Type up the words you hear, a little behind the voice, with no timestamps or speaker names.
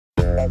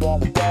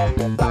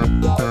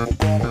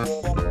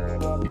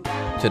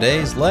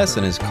Today's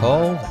lesson is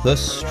called The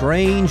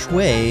Strange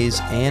Ways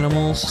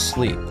Animals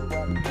Sleep.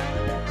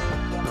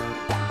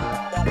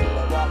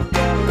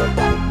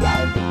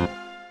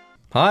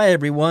 Hi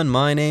everyone,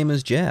 my name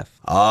is Jeff.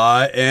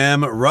 I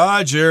am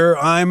Roger.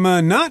 I'm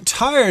not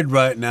tired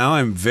right now.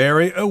 I'm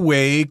very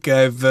awake.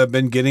 I've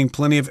been getting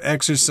plenty of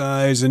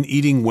exercise and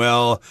eating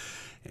well.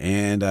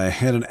 And I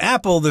had an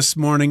apple this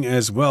morning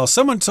as well.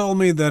 Someone told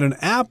me that an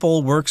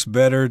apple works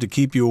better to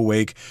keep you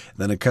awake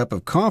than a cup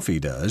of coffee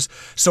does.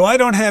 So I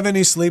don't have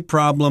any sleep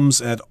problems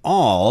at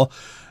all.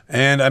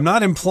 And I'm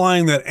not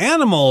implying that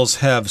animals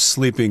have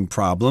sleeping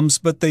problems,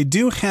 but they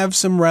do have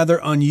some rather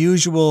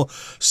unusual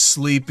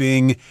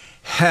sleeping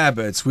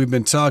habits. We've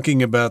been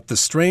talking about the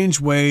strange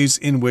ways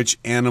in which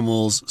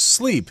animals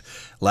sleep.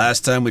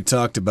 Last time we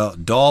talked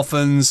about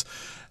dolphins.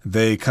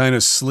 They kind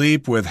of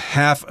sleep with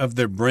half of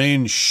their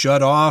brain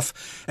shut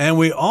off. And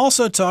we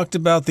also talked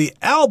about the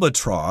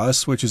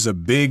albatross, which is a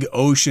big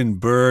ocean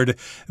bird.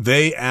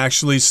 They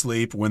actually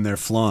sleep when they're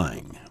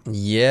flying.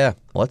 Yeah,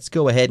 let's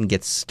go ahead and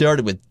get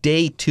started with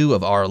day 2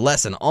 of our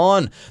lesson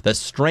on the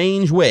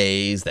strange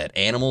ways that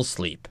animals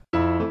sleep.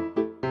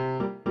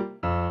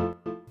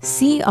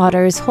 Sea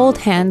otters hold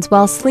hands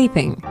while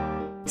sleeping.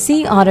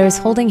 Sea otters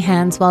holding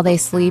hands while they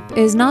sleep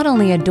is not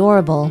only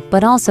adorable,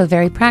 but also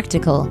very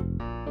practical.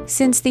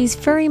 Since these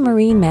furry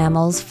marine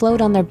mammals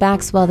float on their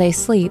backs while they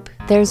sleep,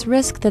 there's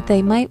risk that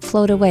they might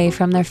float away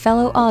from their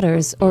fellow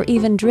otters or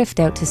even drift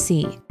out to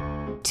sea.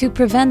 To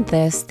prevent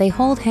this, they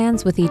hold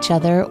hands with each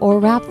other or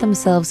wrap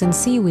themselves in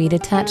seaweed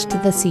attached to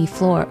the sea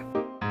floor.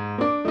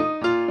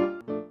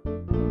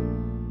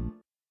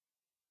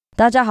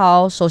 大家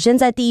好，首先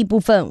在第一部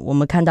分，我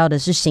们看到的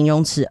是形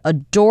容词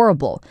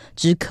adorable，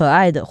 指可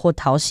爱的或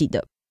讨喜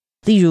的。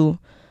例如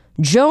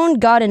Joan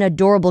got an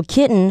adorable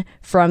kitten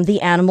from the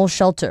animal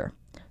shelter.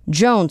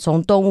 Joan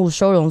从动物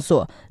收容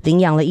所领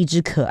养了一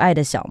只可爱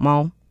的小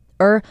猫。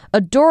而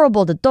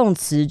adorable 的动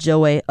词则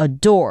为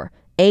adore,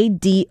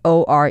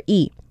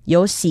 A-D-O-R-E,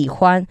 有喜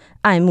欢、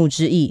爱慕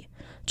之意。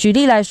举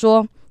例来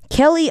说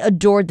Kelly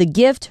adored the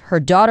gift her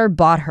daughter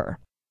bought her.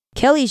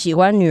 Kelly 喜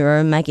欢女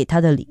儿买给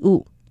她的礼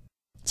物。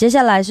接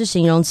下来是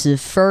形容词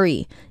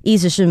furry， 意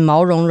思是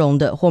毛茸茸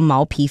的或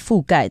毛皮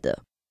覆盖的。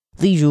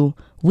例如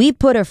We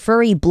put a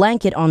furry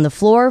blanket on the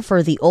floor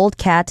for the old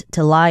cat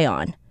to lie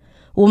on.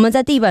 我们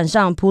在地板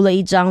上铺了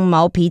一张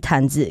毛皮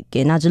毯子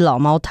给那只老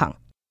猫躺。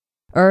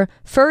而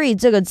furry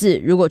这个字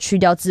如果去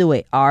掉字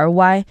尾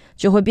ry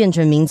就会变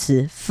成名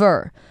词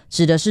fur，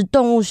 指的是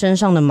动物身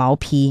上的毛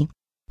皮。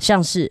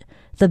像是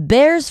The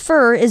bear's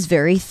fur is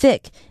very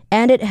thick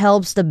and it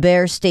helps the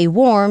bear stay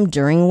warm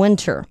during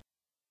winter.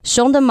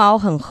 熊的毛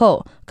很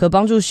厚，可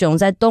帮助熊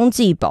在冬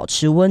季保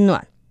持温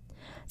暖。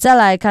再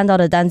来看到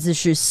的单字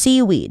是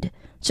seaweed，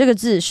 这个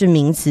字是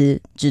名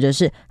词，指的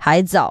是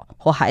海藻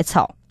或海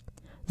草。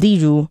例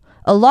如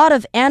A lot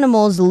of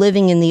animals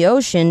living in the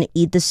ocean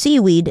eat the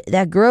seaweed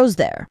that grows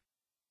there.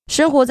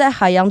 生活在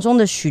海洋中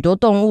的许多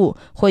动物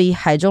会以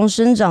海中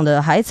生长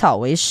的海草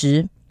为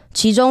食，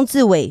其中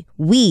字尾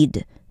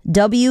weed,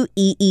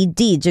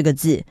 W-E-E-D 这个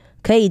字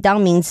可以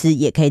当名词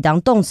也可以当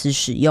动词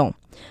使用。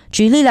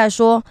举例来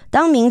说，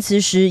当名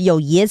词时有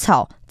野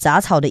草、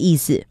杂草的意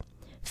思。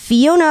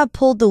Fiona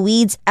pulled the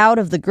weeds out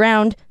of the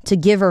ground to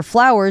give her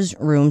flowers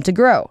room to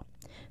grow.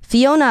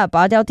 Fiona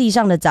拔掉地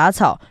上的杂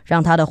草，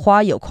让她的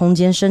花有空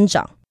间生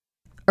长。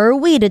而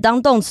weed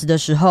当动词的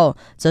时候，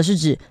则是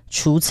指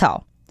除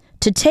草。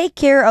To take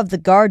care of the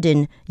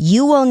garden,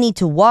 you will need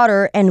to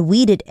water and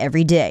weed it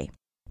every day.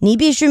 你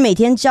必须每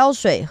天浇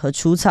水和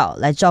除草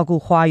来照顾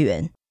花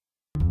园。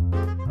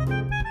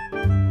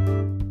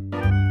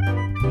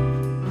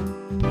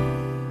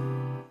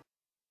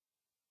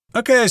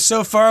Okay,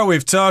 so far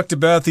we've talked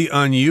about the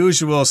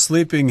unusual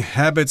sleeping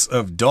habits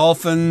of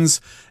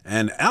dolphins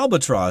and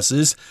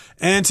albatrosses,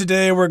 and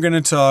today we're going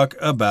to talk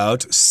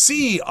about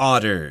sea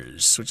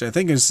otters, which I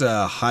think is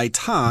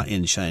haita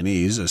in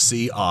Chinese, a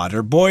sea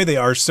otter. Boy, they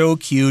are so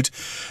cute.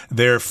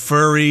 They're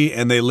furry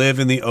and they live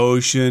in the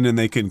ocean and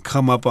they can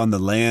come up on the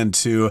land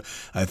too.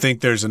 I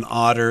think there's an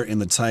otter in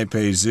the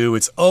Taipei Zoo.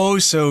 It's oh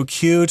so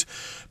cute.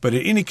 But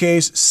in any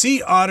case,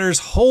 sea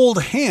otters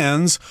hold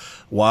hands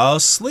while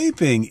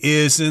sleeping.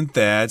 Isn't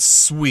that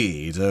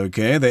sweet?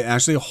 Okay, they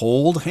actually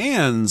hold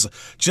hands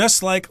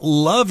just like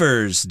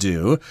lovers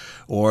do,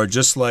 or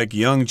just like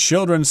young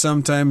children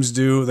sometimes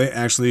do. They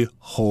actually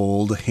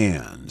hold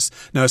hands.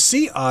 Now,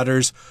 sea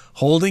otters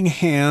holding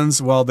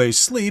hands while they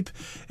sleep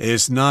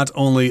is not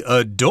only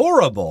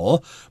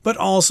adorable, but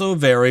also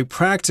very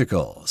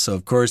practical. So,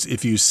 of course,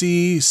 if you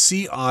see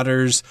sea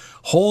otters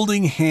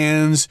holding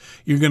hands,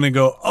 you're going to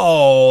go,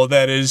 oh,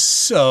 that is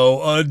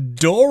so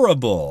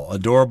adorable.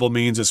 Adorable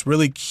means it's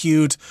really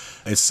cute.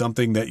 It's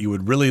something that you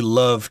would really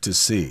love to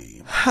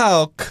see.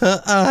 How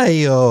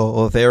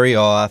ka'ayo. Very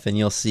often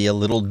you'll see a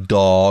little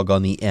dog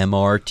on the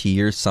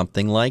MRT or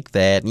something like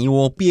that, and you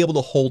won't be able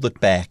to hold it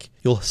back.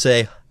 You'll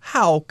say,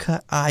 how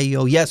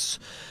ka'ayo. Yes,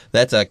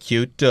 that's a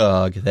cute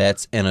dog.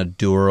 That's an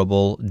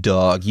adorable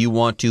dog. You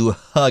want to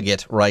hug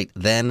it right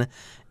then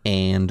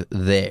and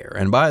there.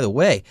 And by the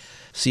way,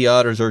 sea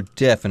otters are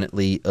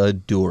definitely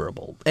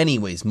adorable.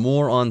 Anyways,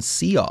 more on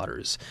sea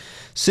otters.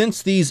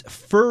 Since these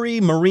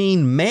furry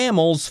marine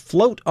mammals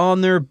float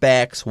on their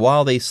backs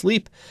while they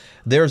sleep,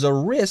 there's a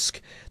risk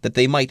that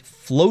they might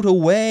float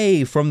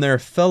away from their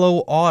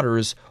fellow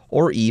otters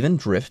or even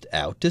drift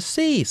out to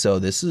sea. So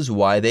this is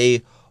why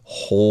they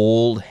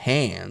hold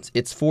hands.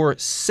 It's for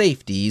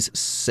safety's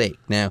sake.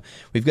 Now,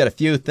 we've got a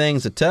few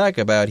things to talk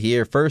about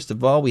here. First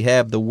of all, we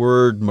have the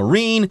word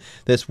marine.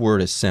 This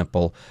word is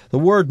simple. The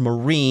word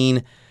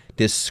marine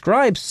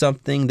describes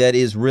something that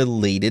is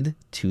related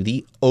to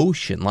the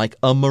ocean, like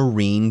a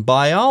marine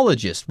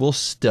biologist will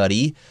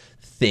study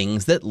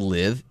things that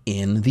live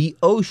in the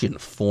ocean,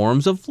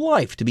 forms of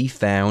life to be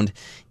found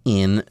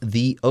in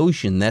the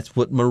ocean. That's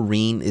what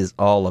marine is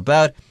all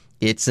about.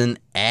 It's an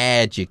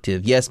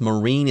adjective. Yes,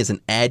 marine is an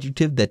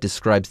adjective that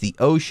describes the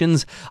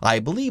oceans. I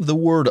believe the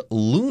word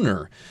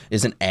lunar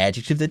is an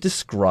adjective that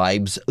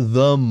describes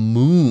the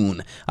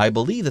moon. I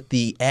believe that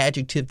the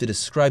adjective to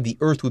describe the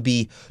earth would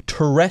be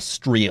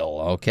terrestrial,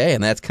 okay?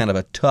 And that's kind of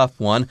a tough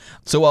one.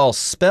 So I'll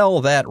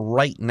spell that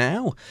right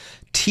now.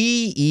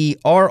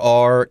 Terrestrial,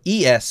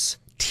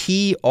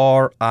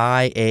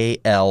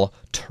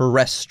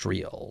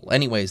 terrestrial.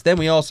 Anyways, then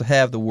we also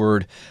have the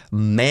word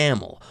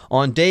mammal.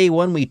 On day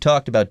one, we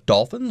talked about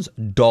dolphins.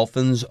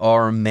 Dolphins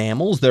are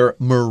mammals. They're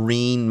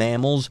marine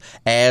mammals,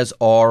 as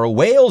are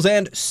whales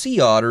and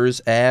sea otters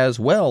as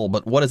well.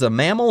 But what is a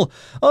mammal?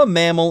 A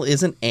mammal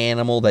is an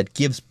animal that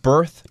gives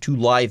birth to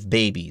live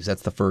babies.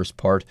 That's the first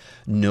part.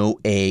 No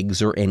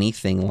eggs or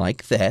anything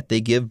like that.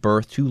 They give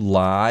birth to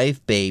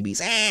live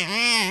babies.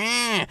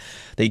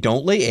 They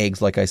don't lay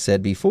eggs, like I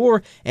said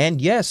before.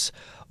 And yes,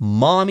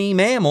 mommy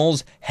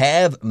mammals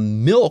have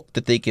milk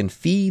that they can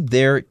feed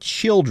their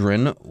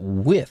children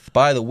with.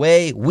 By the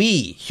way,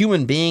 we,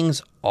 human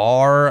beings,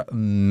 are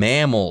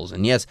mammals.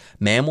 And yes,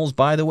 mammals,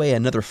 by the way,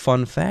 another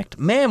fun fact,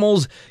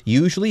 mammals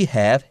usually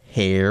have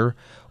hair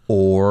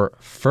or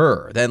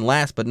fur. Then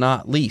last but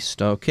not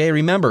least, okay,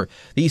 remember,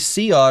 these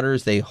sea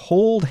otters, they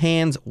hold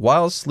hands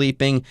while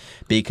sleeping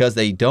because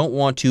they don't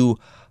want to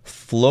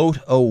float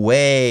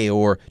away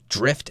or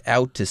drift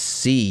out to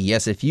sea.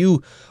 Yes, if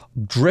you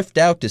drift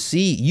out to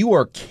sea, you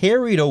are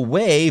carried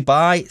away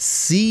by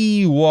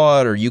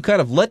seawater. You kind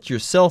of let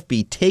yourself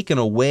be taken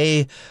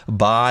away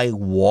by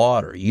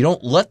water. You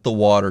don't let the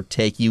water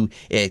take you.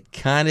 It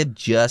kind of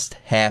just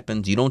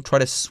happens. You don't try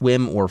to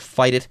swim or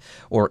fight it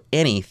or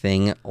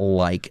anything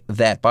like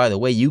that. By the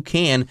way, you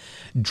can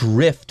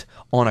drift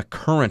on a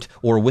current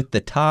or with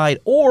the tide,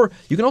 or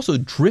you can also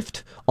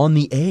drift on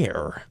the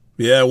air.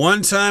 Yeah,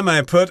 one time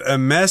I put a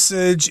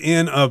message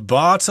in a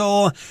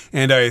bottle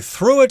and I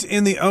threw it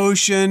in the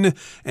ocean,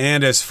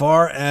 and as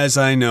far as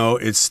I know,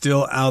 it's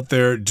still out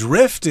there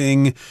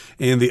drifting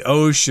in the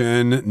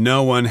ocean.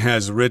 No one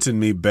has written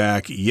me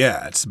back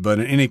yet. But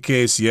in any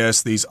case,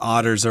 yes, these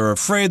otters are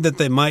afraid that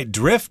they might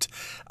drift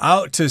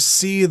out to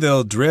sea.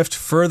 They'll drift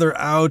further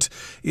out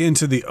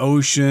into the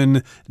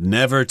ocean,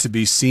 never to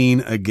be seen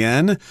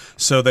again.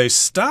 So they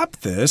stop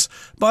this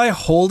by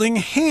holding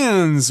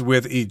hands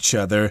with each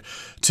other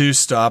to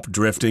stop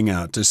drifting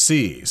out to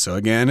sea. So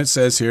again, it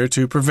says here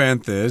to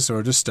prevent this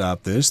or to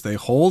stop this, they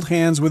hold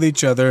hands with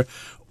each other,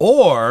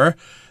 or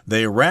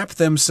they wrap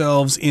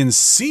themselves in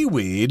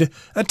seaweed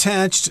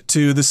attached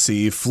to the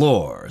sea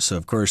floor. So,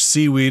 of course,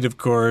 seaweed,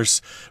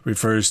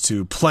 refers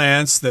to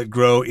plants that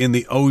grow in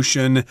the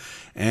ocean,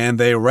 and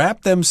they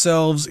wrap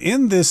themselves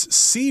in this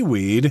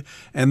seaweed,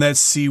 and that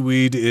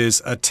seaweed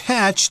is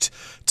attached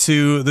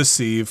to the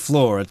sea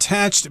floor.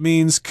 Attached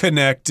means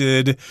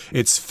connected.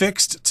 It's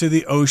fixed to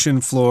the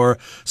ocean floor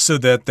so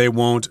that they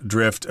won't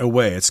drift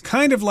away. It's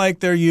kind of like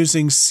they're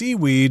using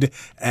seaweed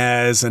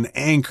as an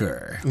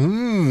anchor.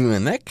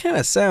 And that kind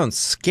of sounds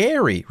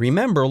scary.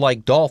 Remember,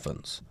 like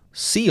dolphins,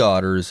 sea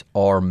otters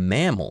are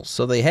mammals,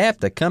 so they have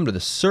to come to the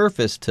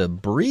surface to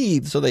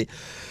breathe. So the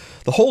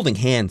holding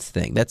hands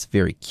thing, that's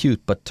very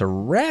cute. But to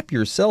wrap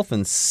yourself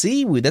in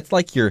seaweed, that's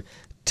like you're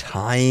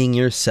tying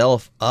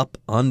yourself up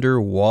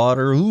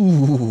underwater.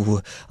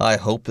 Ooh, I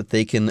hope that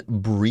they can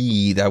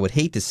breathe. I would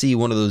hate to see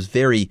one of those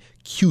very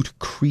cute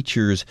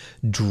creatures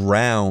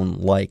drown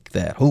like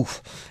that.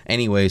 Oof.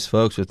 Anyways,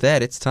 folks, with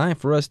that, it's time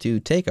for us to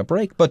take a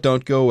break, but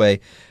don't go away.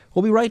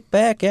 We'll be right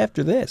back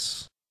after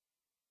this.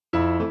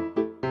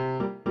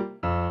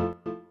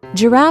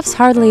 Giraffes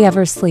hardly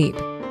ever sleep.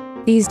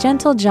 These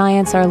gentle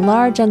giants are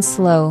large and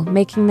slow,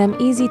 making them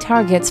easy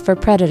targets for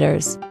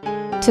predators.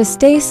 To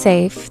stay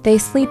safe, they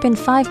sleep in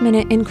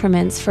 5-minute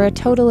increments for a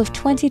total of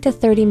 20 to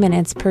 30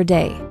 minutes per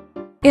day.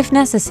 If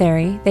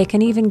necessary, they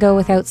can even go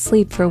without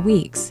sleep for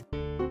weeks.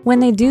 When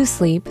they do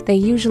sleep, they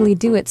usually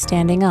do it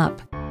standing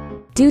up.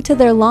 Due to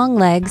their long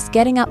legs,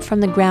 getting up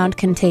from the ground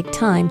can take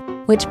time,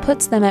 which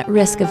puts them at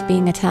risk of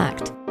being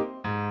attacked.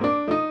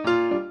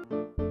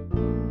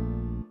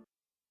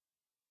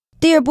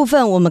 第二部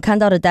分我们看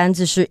到的单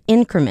字是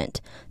increment，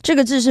 这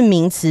个字是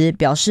名词，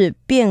表示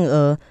变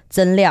额、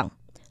增量。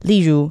例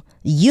如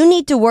You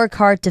need to work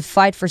hard to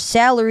fight for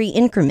salary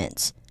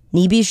increments.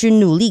 你必须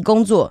努力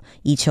工作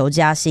以求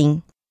加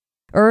薪。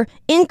而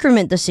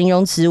increment 的形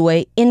容词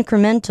为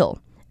incremental，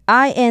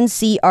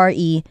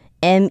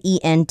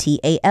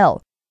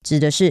 I-N-C-R-E-M-E-N-T-A-L， 指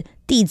的是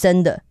递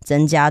增的、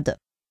增加的。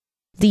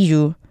例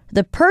如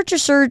The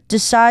purchaser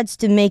decides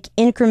to make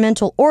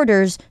incremental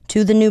orders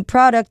to the new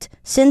product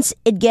since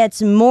it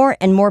gets more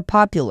and more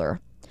popular.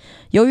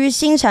 由于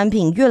新产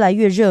品越来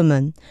越热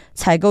门，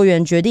采购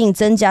员决定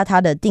增加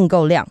它的订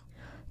购量。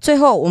最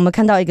后，我们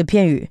看到一个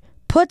片语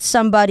put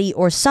somebody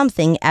or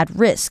something at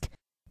risk，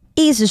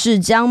 意思是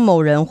将某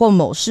人或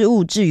某事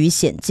物置于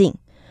险境。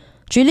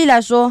举例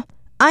来说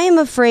I am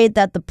afraid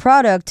that the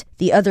product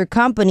the other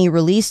company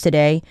released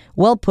today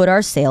will put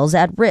our sales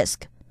at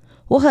risk.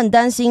我很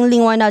担心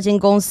另外那间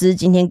公司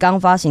今天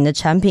刚发行的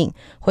产品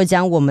会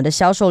将我们的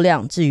销售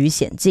量置于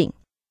险境。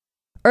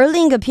而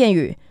另一个片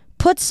语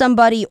put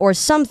somebody or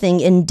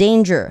something in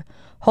danger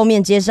后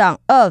面接上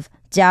of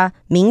加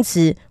名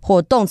词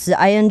或动词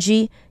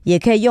ing 也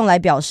可以用来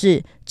表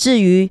示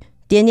置于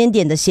点点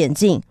点的险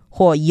境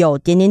或有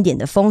点点点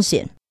的风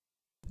险。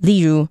例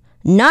如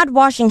Not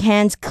washing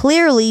hands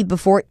clearly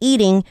before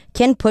eating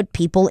can put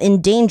people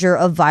in danger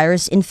of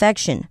virus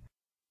infection.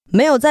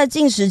没有在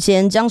进食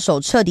前将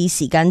手彻底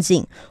洗干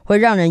净，会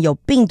让人有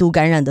病毒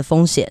感染的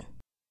风险。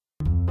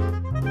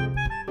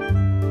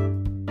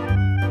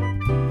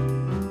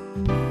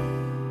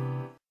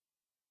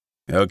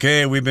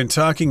Okay, we've been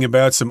talking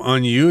about some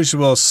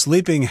unusual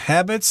sleeping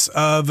habits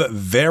of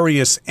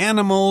various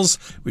animals.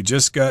 We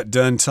just got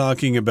done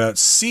talking about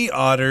sea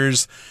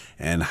otters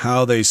and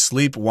how they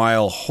sleep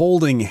while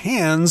holding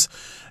hands.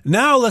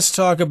 Now let's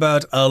talk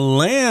about a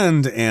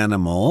land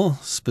animal,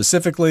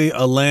 specifically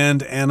a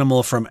land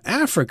animal from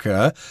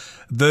Africa,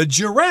 the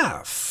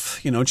giraffe.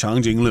 You know,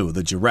 Changjinglu,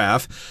 the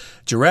giraffe.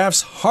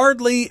 Giraffes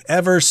hardly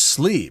ever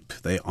sleep.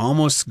 They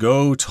almost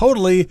go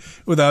totally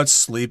without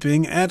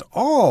sleeping at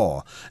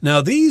all.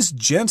 Now, these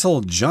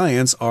gentle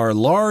giants are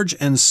large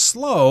and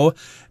slow,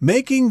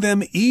 making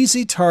them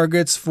easy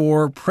targets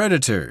for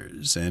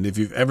predators. And if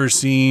you've ever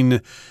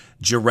seen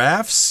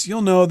giraffes,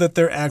 you'll know that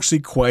they're actually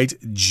quite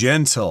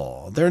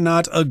gentle. They're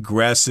not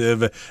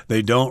aggressive.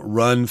 They don't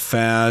run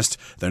fast.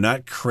 They're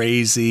not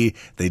crazy.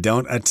 They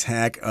don't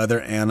attack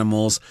other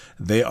animals.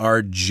 They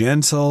are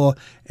gentle,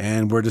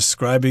 and we're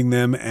describing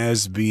them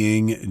as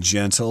being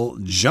gentle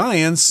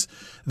giants.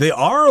 They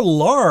are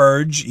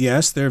large,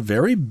 yes, they're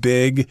very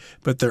big,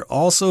 but they're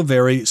also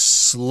very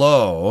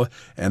slow,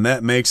 and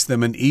that makes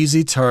them an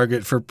easy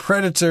target for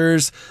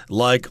predators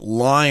like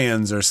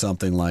lions or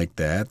something like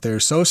that. They're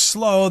so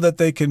slow that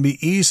they can be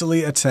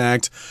easily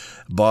attacked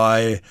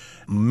by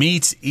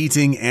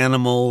meat-eating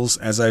animals,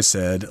 as I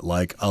said,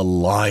 like a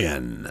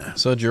lion.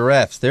 So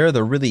giraffes, they're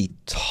the really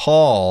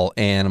tall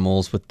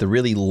animals with the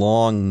really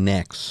long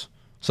necks.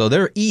 So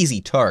they're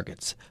easy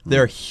targets.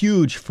 They're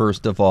huge,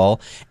 first of all,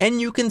 and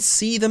you can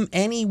see them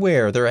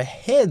anywhere. Their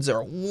heads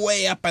are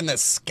way up in the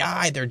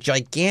sky. They're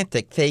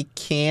gigantic. They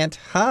can't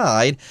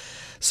hide.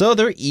 So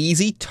they're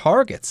easy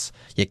targets.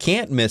 You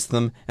can't miss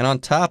them. And on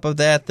top of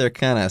that, they're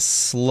kind of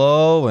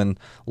slow and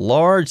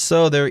large,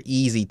 so they're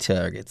easy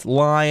targets.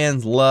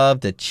 Lions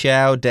love to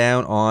chow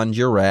down on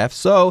giraffes.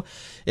 So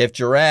if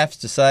giraffes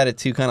decided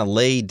to kind of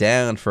lay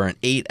down for an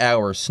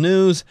 8-hour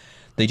snooze,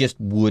 they just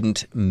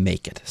wouldn't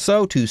make it.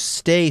 So to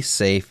stay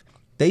safe,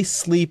 they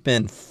sleep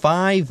in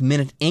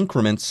 5-minute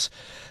increments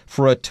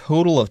for a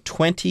total of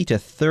 20 to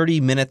 30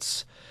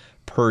 minutes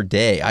per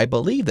day. I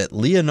believe that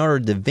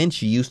Leonardo da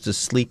Vinci used to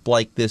sleep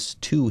like this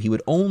too. He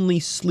would only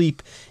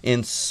sleep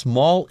in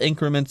small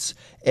increments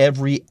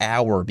every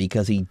hour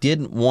because he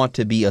didn't want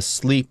to be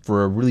asleep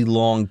for a really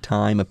long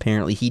time,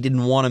 apparently. He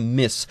didn't want to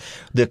miss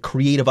the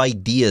creative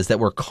ideas that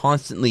were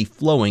constantly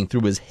flowing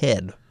through his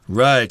head.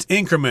 Right,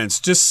 increments,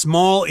 just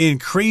small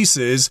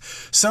increases.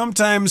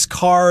 Sometimes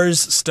cars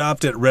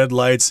stopped at red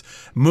lights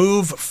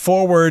move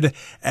forward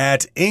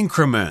at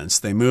increments.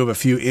 They move a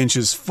few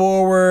inches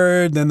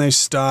forward, then they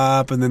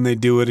stop, and then they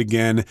do it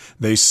again.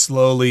 They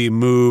slowly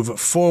move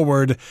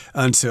forward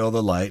until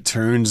the light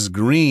turns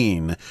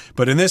green.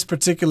 But in this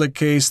particular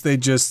case, they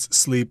just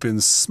sleep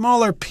in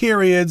smaller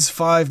periods,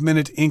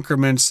 5-minute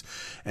increments,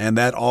 and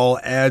that all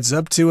adds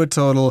up to a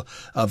total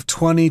of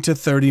 20 to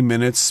 30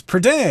 minutes per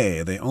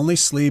day. They only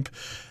sleep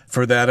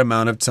for that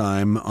amount of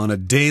time on a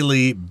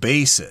daily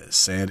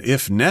basis. And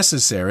if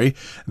necessary,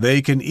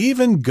 they can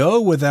even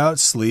go without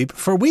sleep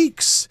for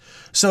weeks.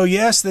 So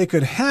yes, they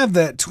could have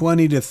that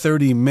 20 to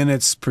 30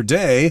 minutes per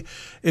day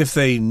if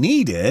they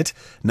need it.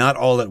 Not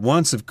all at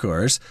once, of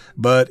course,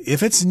 but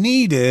if it's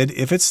needed,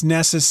 if it's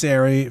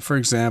necessary, for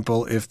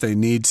example, if they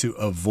need to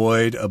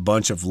avoid a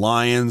bunch of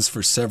lions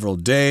for several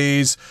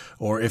days,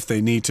 or if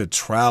they need to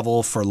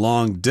travel for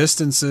long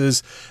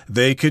distances,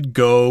 they could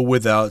go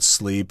without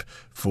sleep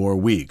for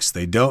weeks.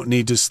 They don't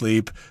need to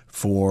sleep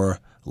for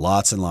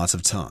lots and lots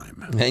of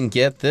time. And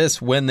get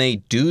this, when they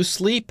do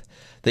sleep,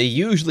 they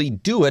usually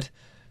do it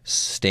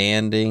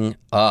standing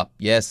up.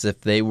 Yes,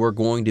 if they were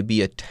going to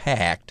be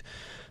attacked,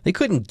 they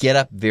couldn't get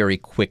up very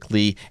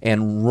quickly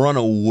and run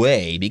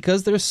away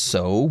because they're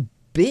so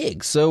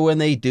big. So when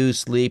they do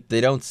sleep,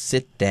 they don't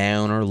sit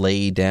down or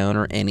lay down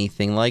or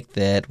anything like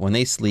that. When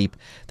they sleep,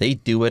 they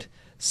do it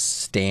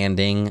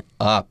standing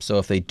up. So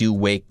if they do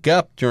wake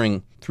up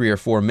during 3 or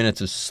 4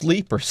 minutes of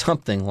sleep or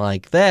something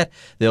like that,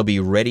 they'll be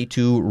ready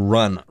to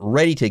run,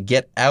 ready to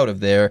get out of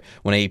there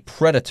when a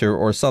predator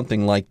or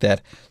something like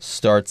that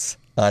starts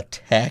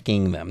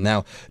attacking them.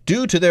 Now,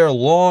 due to their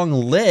long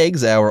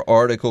legs, our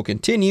article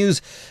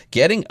continues,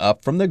 getting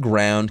up from the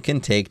ground can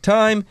take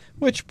time,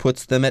 which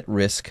puts them at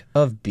risk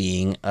of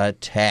being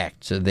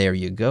attacked. So there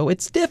you go.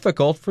 It's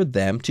difficult for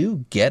them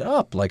to get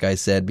up, like I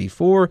said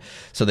before,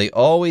 so they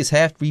always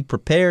have to be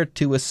prepared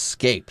to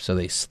escape. So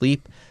they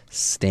sleep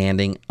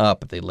standing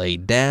up. If they lay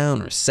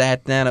down or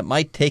sat down, it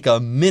might take a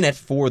minute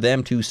for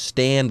them to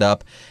stand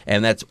up,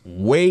 and that's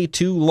way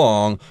too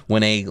long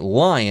when a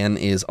lion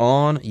is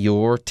on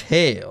your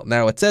tail.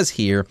 Now, it says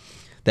here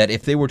that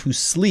if they were to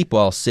sleep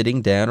while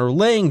sitting down or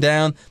laying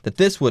down, that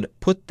this would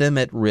put them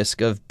at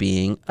risk of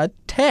being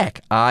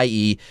attacked,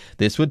 i.e.,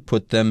 this would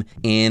put them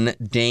in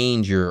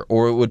danger,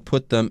 or it would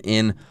put them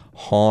in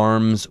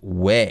harm's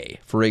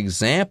way. For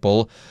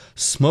example,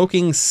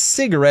 smoking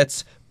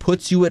cigarettes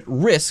puts you at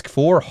risk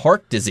for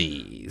heart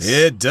disease.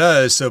 It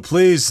does, so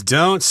please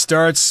don't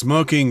start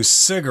smoking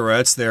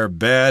cigarettes. They're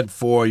bad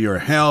for your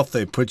health.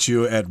 They put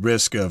you at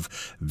risk of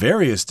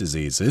various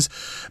diseases.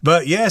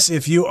 But yes,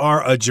 if you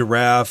are a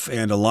giraffe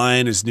and a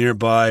lion is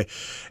nearby,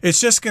 it's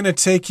just going to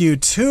take you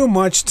too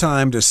much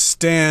time to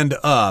stand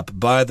up.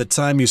 By the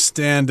time you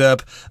stand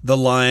up, the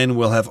lion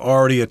will have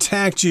already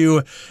attacked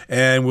you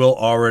and will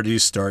already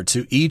start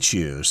to eat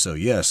you. So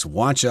yes,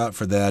 watch out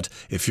for that.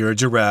 If you're a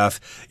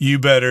giraffe, you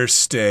better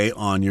stay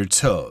on your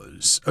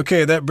toes.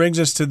 Okay, that brings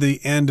us to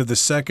the end of the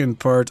second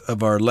part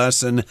of our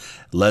lesson.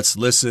 Let's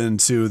listen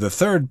to the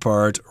third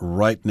part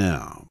right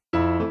now.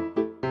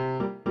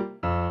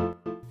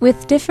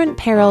 With different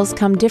perils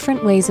come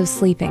different ways of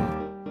sleeping.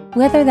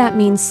 Whether that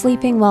means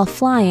sleeping while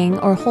flying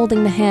or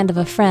holding the hand of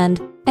a friend,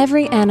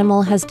 every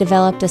animal has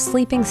developed a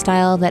sleeping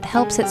style that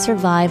helps it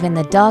survive in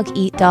the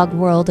dog-eat-dog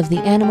world of the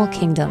animal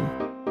kingdom.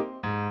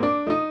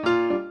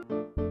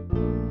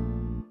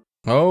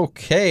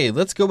 Okay,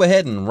 let's go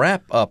ahead and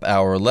wrap up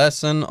our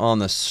lesson on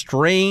the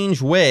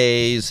strange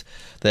ways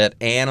that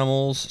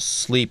animals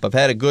sleep. I've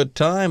had a good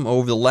time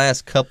over the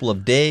last couple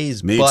of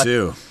days. Me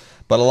too.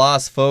 But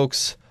alas,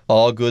 folks,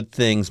 all good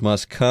things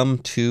must come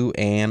to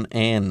an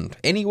end.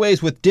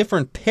 Anyways, with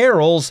different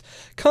perils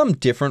come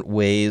different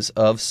ways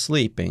of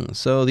sleeping.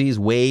 So these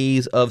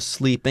ways of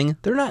sleeping,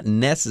 they're not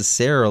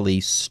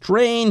necessarily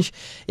strange.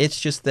 It's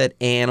just that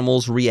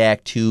animals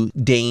react to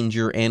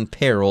danger and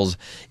perils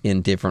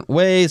in different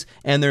ways,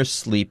 and their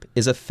sleep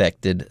is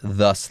affected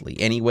thusly.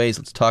 Anyways,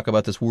 let's talk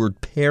about this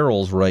word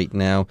perils right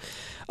now.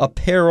 A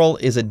peril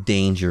is a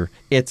danger.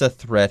 It's a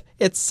threat.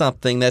 It's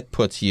something that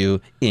puts you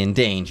in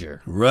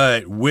danger.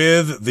 Right.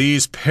 With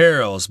these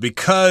perils,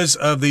 because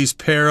of these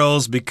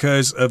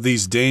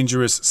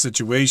dangerous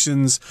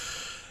situations,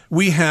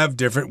 we have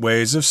different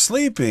ways of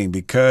sleeping.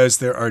 Because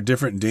there are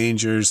different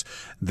dangers,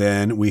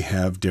 then we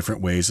have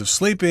different ways of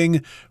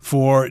sleeping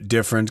for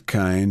different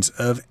kinds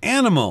of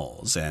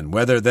animals. And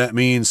whether that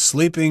means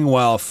sleeping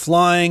while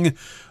flying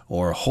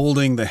or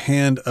holding the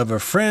hand of a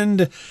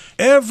friend,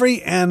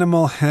 every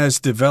animal has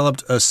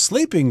developed a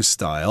sleeping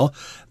style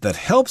that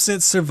helps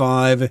it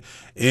survive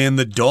in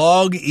the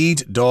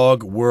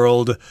dog-eat-dog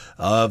world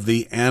of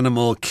the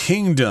animal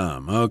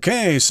kingdom.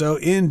 Okay, so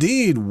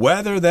indeed,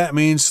 whether that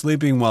means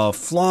sleeping while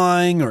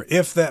flying, or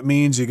if that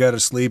means you got to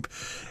sleep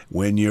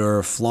when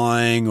you're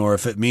flying, or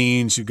if it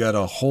means you got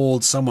to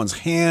hold someone's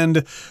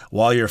hand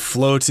while you're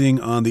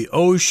floating on the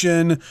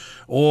ocean,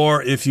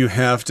 or if you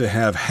have to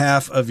have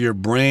half of your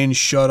brain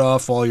shut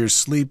off while you're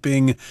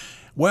sleeping,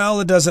 well,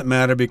 it doesn't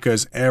matter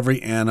because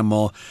every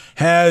animal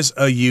has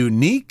a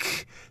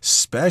unique,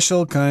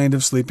 special kind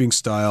of sleeping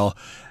style.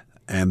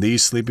 And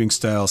these sleeping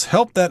styles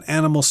help that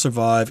animal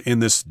survive in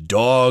this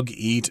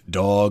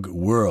dog-eat-dog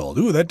world.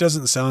 Ooh, that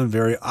doesn't sound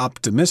very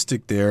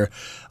optimistic there.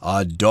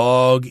 A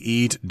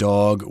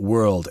dog-eat-dog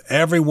world.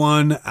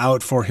 Everyone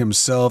out for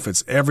himself.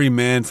 It's every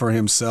man for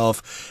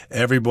himself.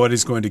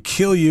 Everybody's going to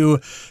kill you.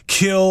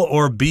 Kill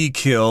or be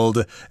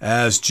killed,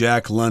 as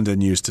Jack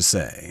London used to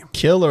say.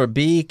 Kill or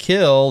be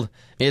killed.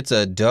 It's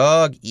a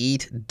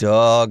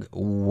dog-eat-dog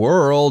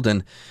world,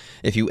 and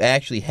if you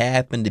actually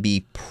happen to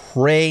be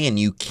prey and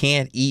you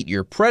can't eat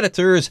your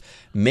predators,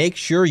 make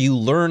sure you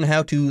learn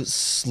how to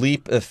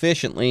sleep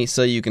efficiently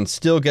so you can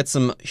still get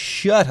some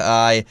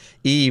shut-eye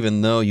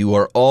even though you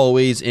are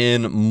always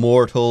in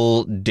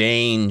mortal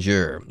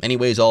danger.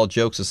 Anyways, all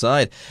jokes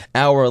aside,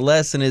 our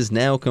lesson is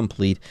now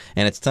complete,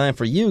 and it's time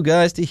for you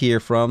guys to hear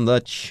from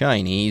the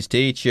Chinese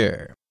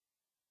teacher.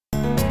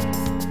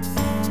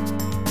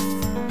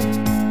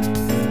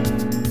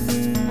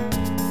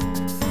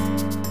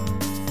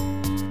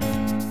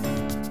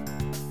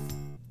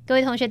 各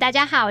位同学大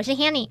家好，我是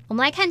Hanny。 我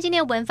们来看今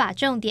天的文法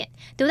重点，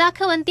读到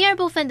课文第二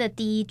部分的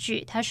第一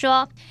句，他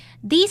说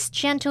These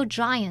gentle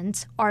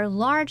giants are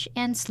large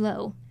and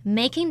slow.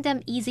 making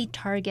them easy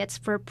targets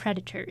for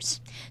predators.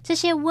 这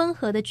些温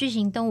和的巨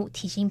型动物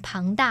体型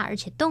庞大，而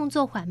且动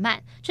作缓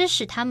慢，这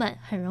使它们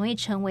很容易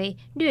成为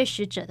掠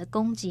食者的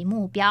攻击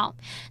目标。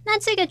那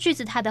这个句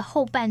子它的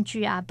后半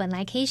句啊，本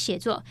来可以写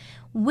作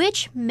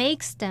which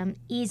makes them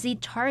easy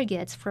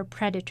targets for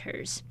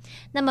predators.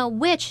 那么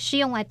which 是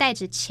用来代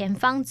指前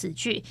方子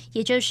句，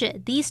也就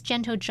是 These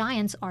gentle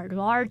giants are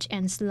large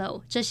and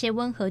slow. 这些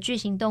温和巨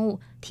型动物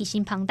体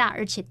型庞大，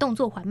而且动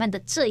作缓慢的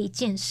这一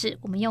件事，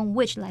我们用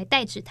which 来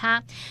代指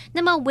它。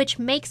那么 which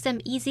makes them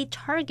easy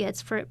targets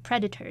for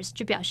predators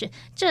就表示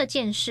这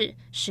件事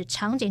使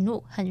长颈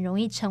鹿很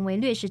容易成为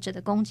掠食者的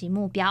攻击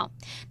目标。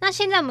那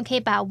现在我们可以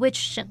把 which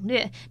省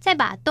略，再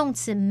把动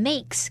词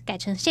makes 改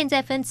成现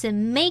在分词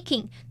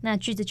making，那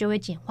句子就会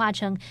简化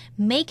成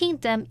making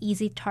them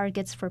easy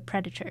targets for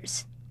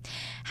predators。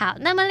好，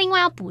那么另外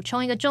要补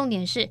充一个重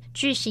点是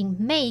句型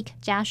make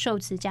加受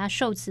词加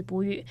受词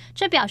补语，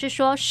这表示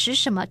说使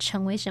什么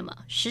成为什么，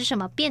使什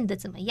么变得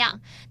怎么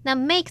样。那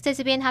make 在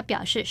这边它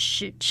表示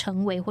使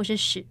成为或是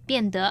使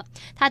变得，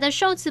它的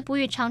受词补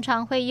语常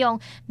常会用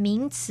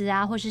名词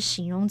啊或是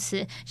形容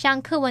词，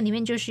像课文里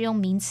面就是用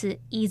名词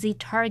easy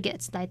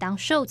targets 来当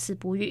受词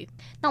补语。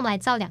那我们来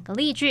造两个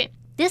例句。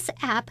This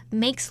app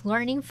makes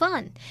learning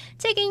fun.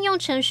 这个应用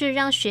程式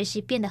让学习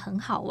变得很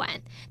好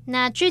玩。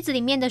那句子里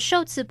面的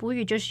受词补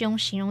语就是用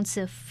形容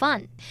词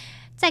fun。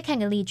再看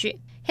个例句。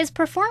His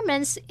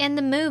performance in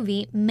the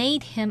movie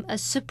made him a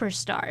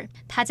superstar.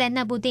 他在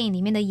那部电影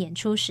里面的演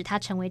出使他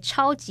成为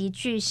超级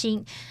巨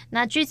星。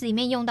那句子里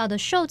面用到的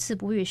受词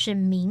补语是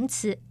名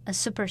词 a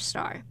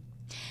superstar。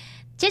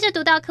接着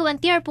读到课文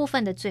第二部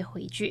分的最后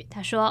一句，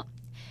他说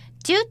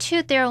Due to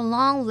their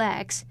long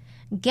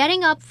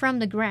legs,Getting up from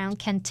the ground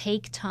can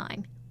take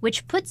time,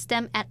 which puts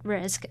them at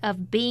risk of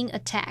being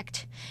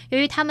attacked. 由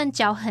于它们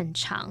脚很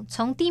长，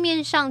从地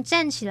面上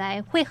站起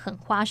来会很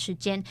花时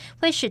间，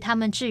会使它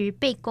们置于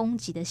被攻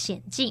击的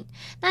险境。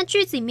那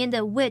句子里面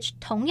的 which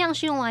同样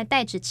是用来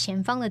代指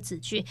前方的子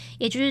句，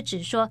也就是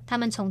指说它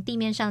们从地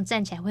面上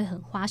站起来会很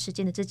花时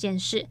间的这件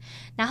事。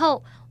然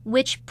后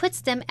which puts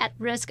them at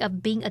risk of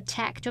being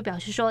attacked 就表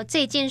示说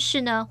这件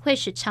事呢会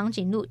使长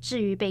颈鹿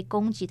置于被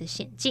攻击的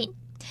险境。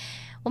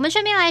我们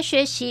顺便来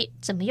学习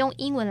怎么用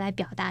英文来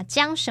表达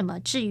将什么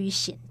置于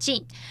险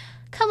境。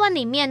课文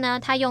里面呢，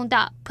它用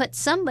到 put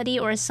somebody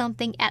or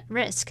something at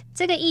risk，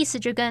 这个意思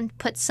就跟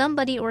put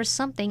somebody or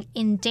something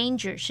in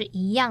danger 是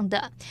一样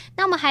的。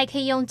那我们还可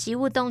以用及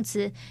物动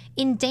词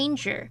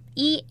endanger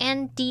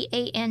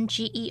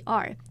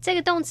E-N-D-A-N-G-E-R， 这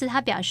个动词它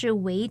表示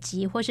危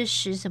及或是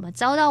使什么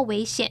遭到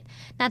危险，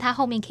那它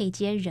后面可以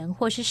接人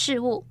或是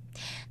事物。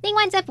另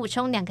外再补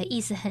充两个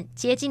意思很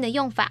接近的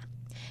用法。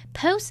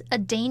Pose a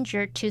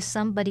danger to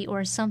somebody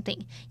or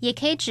something 也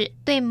可以指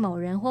对某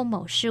人或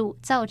某事物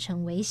造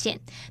成危险。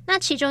那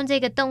其中这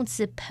个动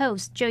词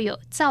pose 就有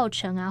造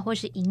成啊或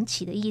是引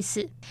起的意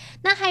思。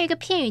那还有一个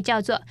片语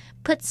叫做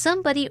put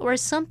somebody or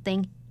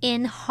something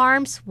in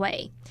harm's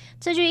way，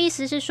 这句意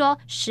思是说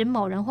使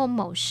某人或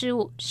某事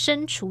物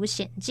身处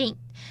险境。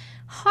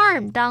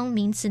harm 当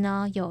名词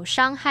呢有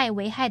伤害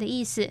危害的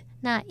意思，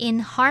那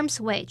in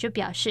harm's way 就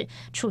表示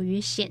处于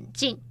险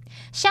境。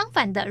相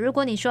反的，如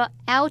果你说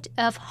out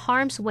of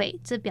harm's way，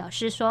 这表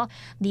示说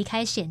离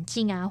开险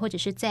境啊，或者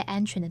是在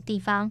安全的地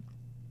方。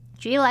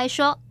举例来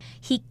说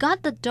He got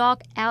the dog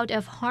out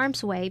of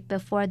harm's way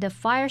before the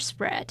fire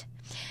spread。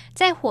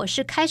 在火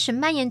势开始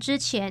蔓延之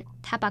前，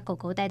他把狗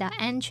狗带到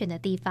安全的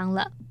地方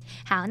了。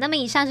好，那么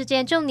以上是今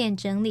天重点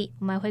整理，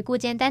我们来回顾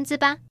今天单字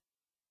吧。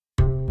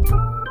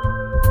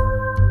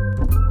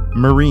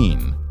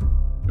Marine.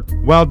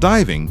 While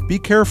diving, be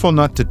careful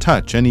not to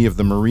touch any of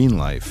the marine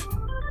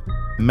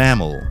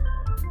life.Mammal.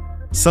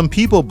 Some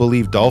people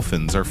believe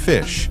dolphins are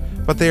fish,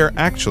 but they are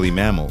actually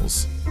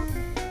mammals.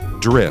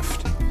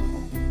 Drift.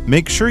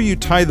 Make sure you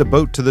tie the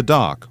boat to the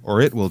dock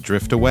or it will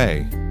drift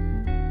away.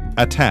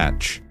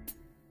 Attach.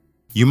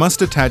 You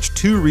must attach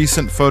 2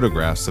 recent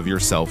photographs of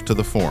yourself to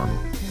the form.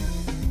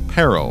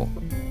 Peril.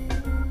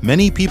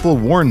 Many people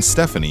warned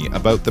Stephanie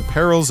about the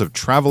perils of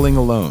traveling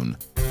alone,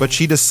 but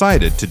she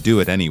decided to do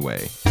it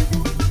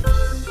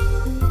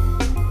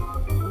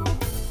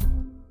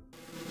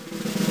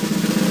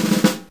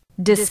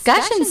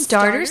anyway.Discussion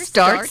starter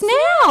starts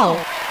now!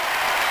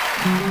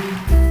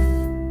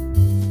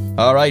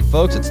 All right,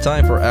 folks, it's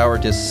time for our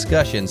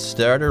discussion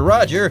starter.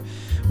 Roger,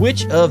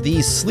 which of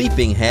these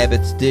sleeping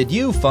habits did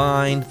you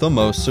find the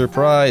most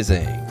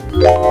surprising?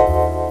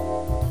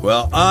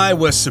 Well, I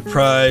was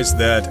surprised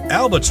that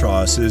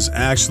albatrosses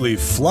actually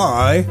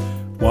fly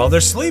while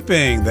they're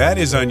sleeping. That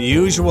is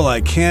unusual.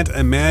 I can't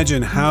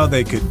imagine how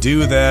they could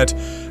do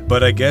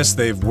that.But I guess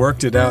they've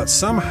worked it out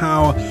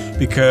somehow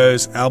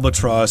because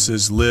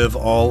albatrosses live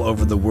all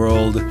over the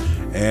world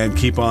and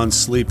keep on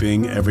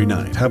sleeping every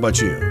night. How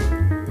about you?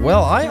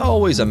 Well, I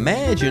always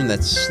imagined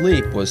that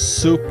sleep was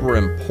super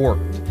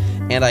important,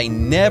 and I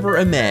never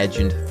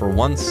imagined for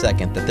 1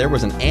 second that there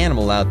was an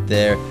animal out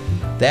there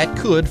that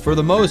could, for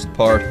the most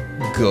part,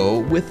 go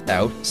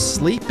without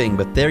sleeping.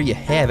 But there you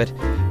have it.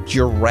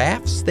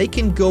 Giraffes, they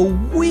can go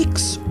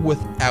weeks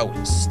without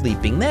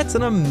sleeping. That's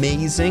an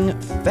amazing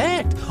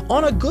fact.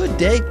 On a good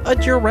day, a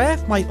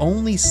giraffe might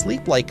only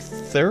sleep like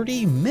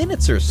 30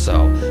 minutes or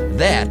so.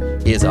 That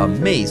is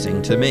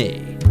amazing to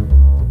me.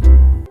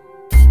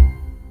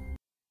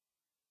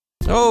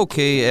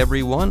 Okay,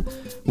 everyone.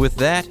 With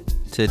that,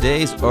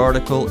 today's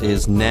article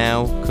is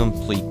now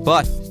complete.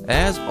 But,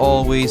 as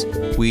always,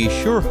 we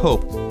sure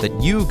hope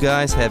that you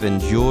guys have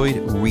enjoyed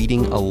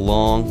reading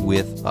along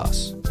with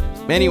us.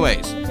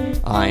 Anyways,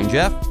 I'm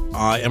Jeff.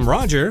 I am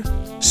Roger.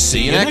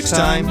 See you next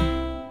time.